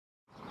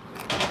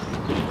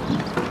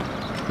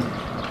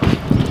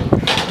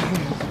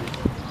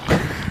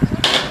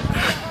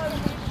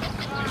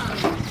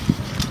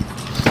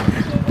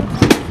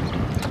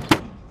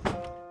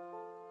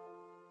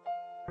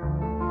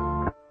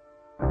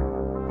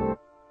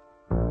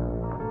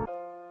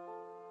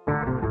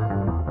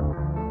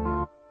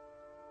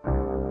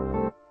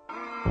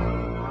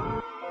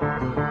There's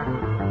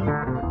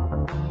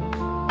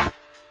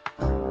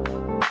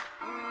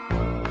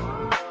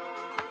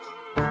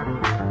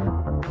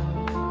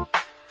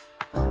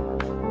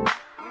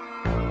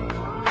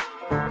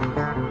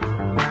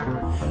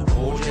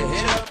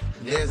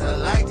a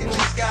light in the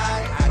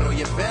sky. I know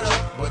you're fed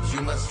up, but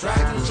you must try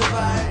to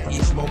survive.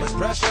 Each moment's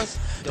precious.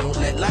 Don't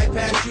let life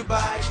pass you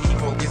by. Keep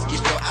focused,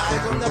 keep your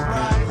eyes on the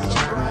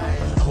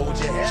prize. Hold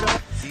your head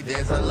up. See,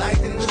 there's a light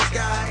in the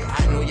sky.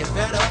 I know you're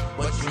fed up,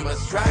 but you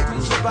must try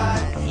to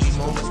survive. Each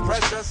moment's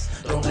precious.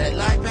 Don't let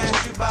life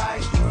pass you by.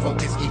 Keep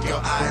focused, keep your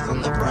eyes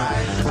on the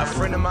prize. A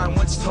friend of mine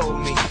once told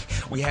me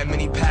we had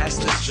many paths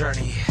this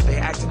journey. They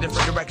act in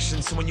different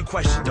directions, so when you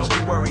question, don't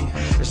be worried.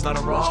 There's not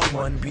a wrong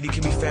one. Beauty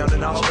can be found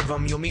in all of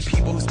them. You'll meet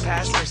people whose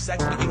past are set,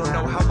 but you don't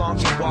know how long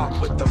you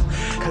walk with them.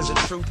 Cause the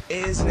truth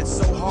is, and it's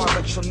so hard,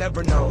 but you'll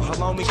never know how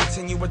long we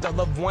continue with our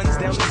loved ones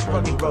down this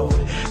rugged road.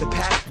 The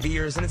path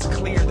veers, and it's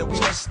clear that we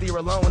must steer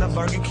alone. I've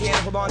learned you can't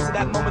hold on to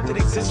that moment that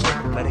exists,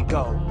 but let it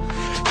go.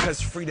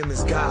 Cause freedom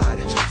is God.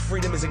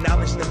 Freedom is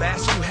acknowledging the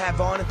mask you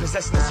have on and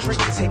possessing the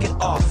strength to take it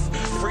off.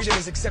 Freedom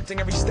is accepting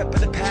every step of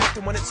the path,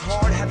 and when it's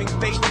hard, having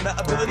faith in the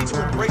ability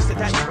to embrace that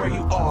that's where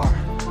you are.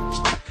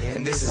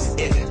 And this is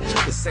it,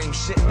 the same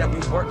shit that we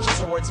work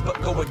towards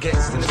but go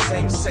against in the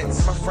same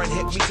sense. My friend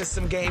hit me to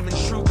some game and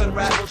truth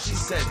unraveled. She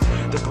said,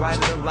 the brighter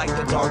the light,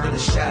 the darker the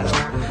shadow.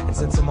 And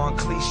since I'm on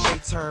cliche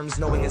terms,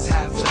 knowing is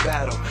half the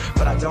battle.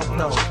 But I don't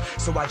know,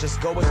 so I just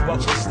go with what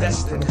was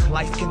destined.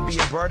 Life can be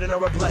a burden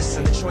or a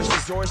blessing. The choice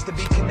is yours to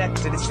be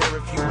connected. It's there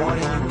if you want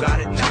it, you got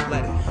it, now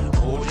let it.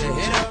 Hold your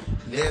head up.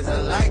 There's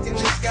a light in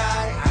the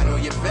sky. I know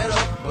you're fed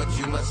up, but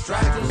you must try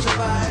to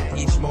survive.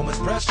 Each moment's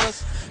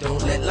precious.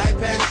 Don't let life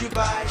pass you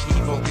by.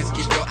 Keep focused,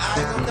 keep your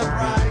eyes on the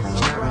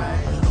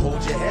prize.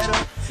 Hold your head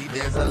up. See,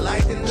 there's a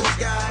light in the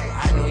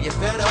sky. I know you're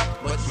fed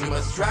up, but you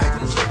must try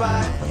to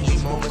survive.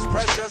 Each moment's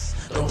precious.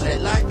 Don't let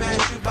life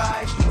pass you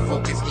by. Keep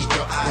focused, keep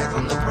your eyes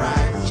on the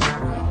prize.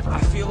 I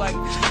feel like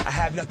I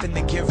have nothing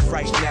to give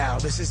right now.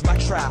 This is my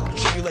trial,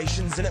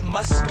 tribulations, and it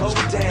must go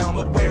down.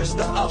 But where's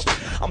the up?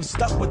 I'm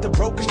stuck with a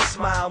broken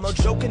smile. No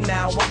joking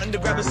now, wanting to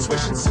grab a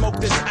switch and smoke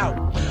this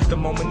out. The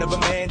moment of a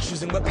man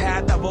choosing what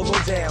path I will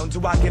go down.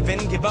 Do I give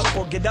in, give up,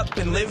 or get up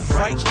and live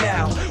right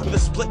now? With a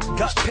split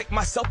gut, pick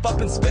myself up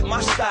and spit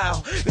my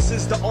style. This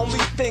is the only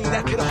thing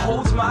that can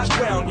hold my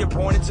ground. You're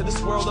born into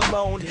this world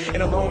alone,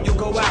 and alone you'll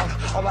go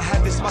out. All I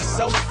have is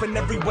myself, and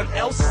everyone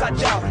else I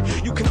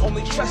doubt. You can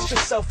only trust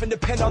yourself and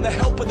depend on the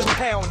help of the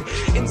pound.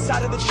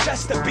 Inside of the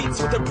chest that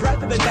beats with the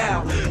breath of the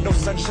now. No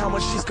sunshine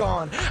when she's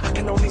gone, I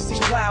can only see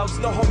clouds.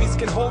 No homies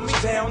can hold me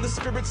down. The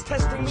spirit's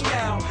testing me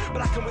now,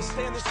 but I can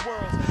withstand this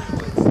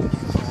world.